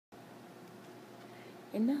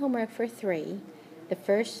In the homework for 3, the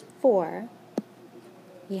first 4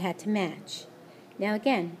 you had to match. Now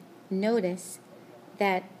again, notice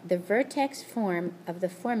that the vertex form of the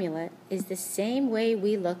formula is the same way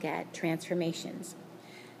we look at transformations.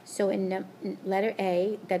 So in letter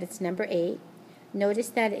A, that it's number 8, notice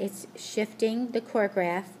that it's shifting the core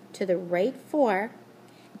graph to the right 4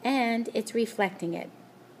 and it's reflecting it.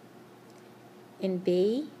 In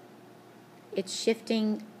B, it's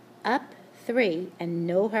shifting up 3 and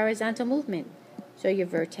no horizontal movement, so your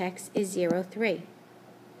vertex is 0, 3.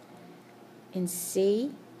 In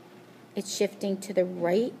C, it's shifting to the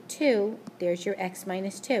right 2, there's your x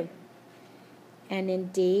minus 2. And in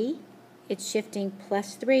D, it's shifting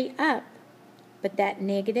plus 3 up, but that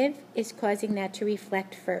negative is causing that to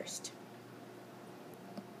reflect first.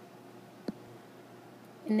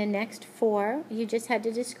 In the next 4, you just had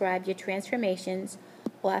to describe your transformations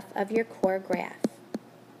off of your core graph.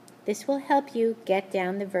 This will help you get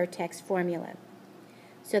down the vertex formula.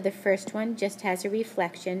 So the first one just has a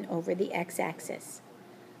reflection over the x-axis.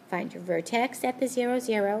 Find your vertex at the 0,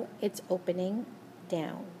 0, it's opening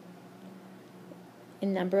down.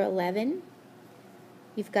 In number 11,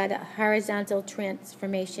 you've got a horizontal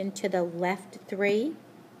transformation to the left 3.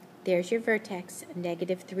 There's your vertex,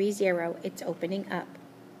 negative 3, 0, it's opening up.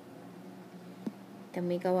 Then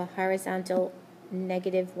we go a horizontal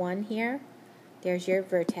negative 1 here. There's your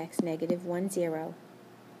vertex, negative 1, 0.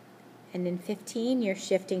 And in 15, you're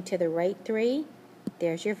shifting to the right 3.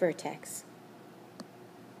 There's your vertex.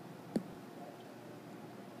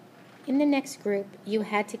 In the next group, you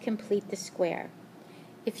had to complete the square.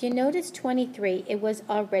 If you notice 23, it was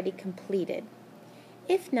already completed.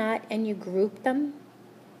 If not, and you group them,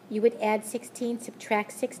 you would add 16,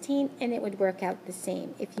 subtract 16, and it would work out the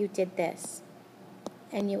same if you did this.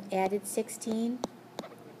 And you added 16,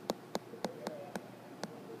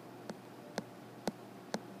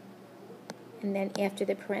 and then after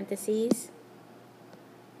the parentheses,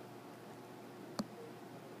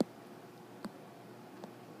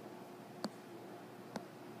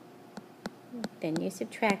 then you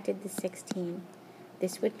subtracted the 16.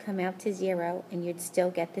 This would come out to 0, and you'd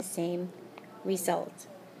still get the same result.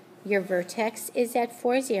 Your vertex is at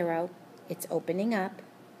 4, 0. It's opening up.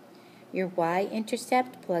 Your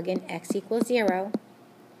y-intercept, plug in x equals 0.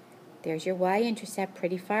 There's your y-intercept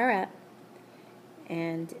pretty far up.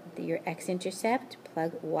 And your x-intercept,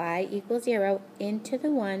 plug y equals 0 into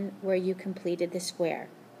the one where you completed the square.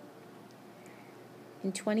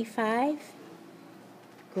 In 25,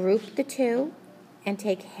 group the 2 and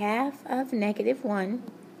take half of negative 1,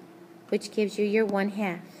 which gives you your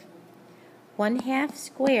 1/2. 1/2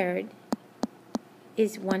 squared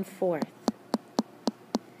is 1/4.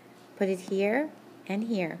 Put it here and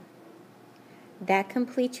here. That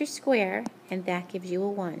completes your square, and that gives you a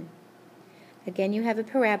 1. Again, you have a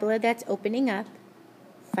parabola that's opening up.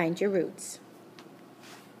 Find your roots.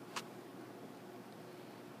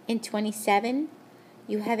 In 27,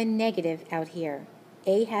 you have a negative out here.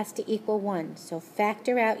 A has to equal 1, so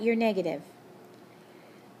factor out your negative.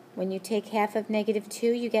 When you take half of negative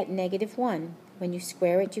 2, you get negative 1. When you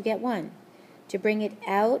square it, you get 1. To bring it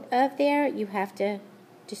out of there, you have to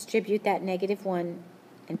distribute that negative 1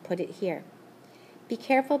 and put it here. Be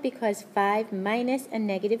careful because 5 minus a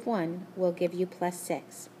negative 1 will give you plus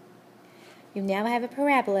 6. You now have a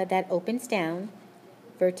parabola that opens down,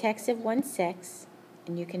 vertex of 1, 6,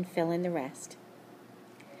 and you can fill in the rest.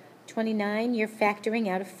 29, you're factoring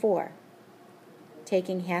out of 4.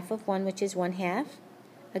 Taking half of 1, which is 1/2.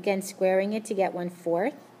 Again, squaring it to get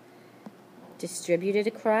 1/4. Distribute it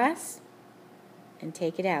across and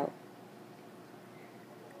take it out.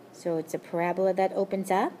 So it's a parabola that opens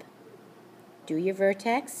up. Do your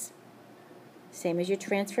vertex, same as your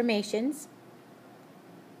transformations.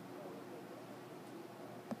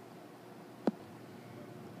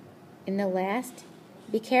 In the last,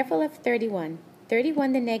 be careful of 31.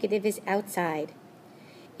 31, the negative is outside.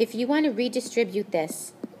 If you want to redistribute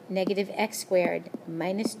this, negative x squared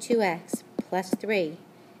minus 2x plus 3,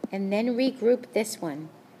 and then regroup this one,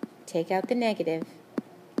 take out the negative,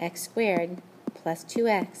 x squared plus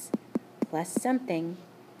 2x plus something,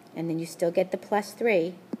 and then you still get the plus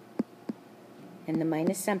 3 and the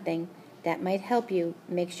minus something. That might help you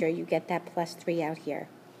make sure you get that plus 3 out here.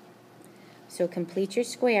 So complete your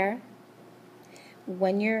square.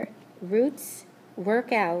 When your roots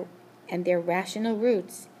work out and they're rational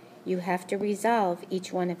roots, you have to resolve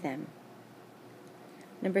each one of them.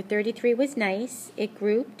 Number 33 was nice. It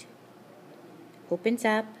grouped, opens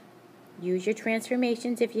up. Use your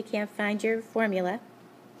transformations if you can't find your formula.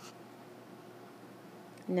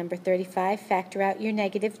 Number 35, factor out your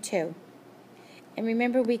negative 2. And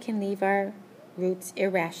remember, we can leave our roots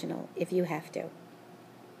irrational if you have to.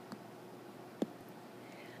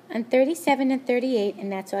 On 37 and 38,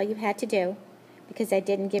 and that's all you had to do, because I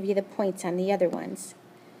didn't give you the points on the other ones,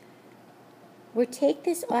 we'll take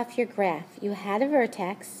this off your graph. You had a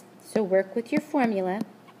vertex, so work with your formula.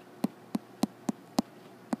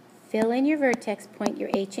 Fill in your vertex point, your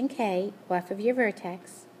H and K, off of your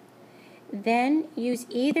vertex. Then use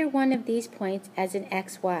either one of these points as an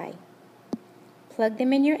XY. Plug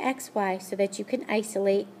them in your XY so that you can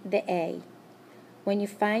isolate the A. When you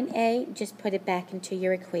find A, just put it back into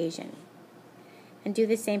your equation. And do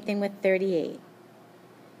the same thing with 38.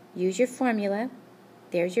 Use your formula.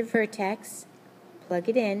 There's your vertex. Plug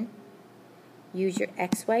it in. Use your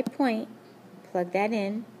XY point. Plug that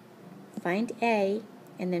in. Find A,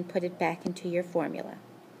 and then put it back into your formula.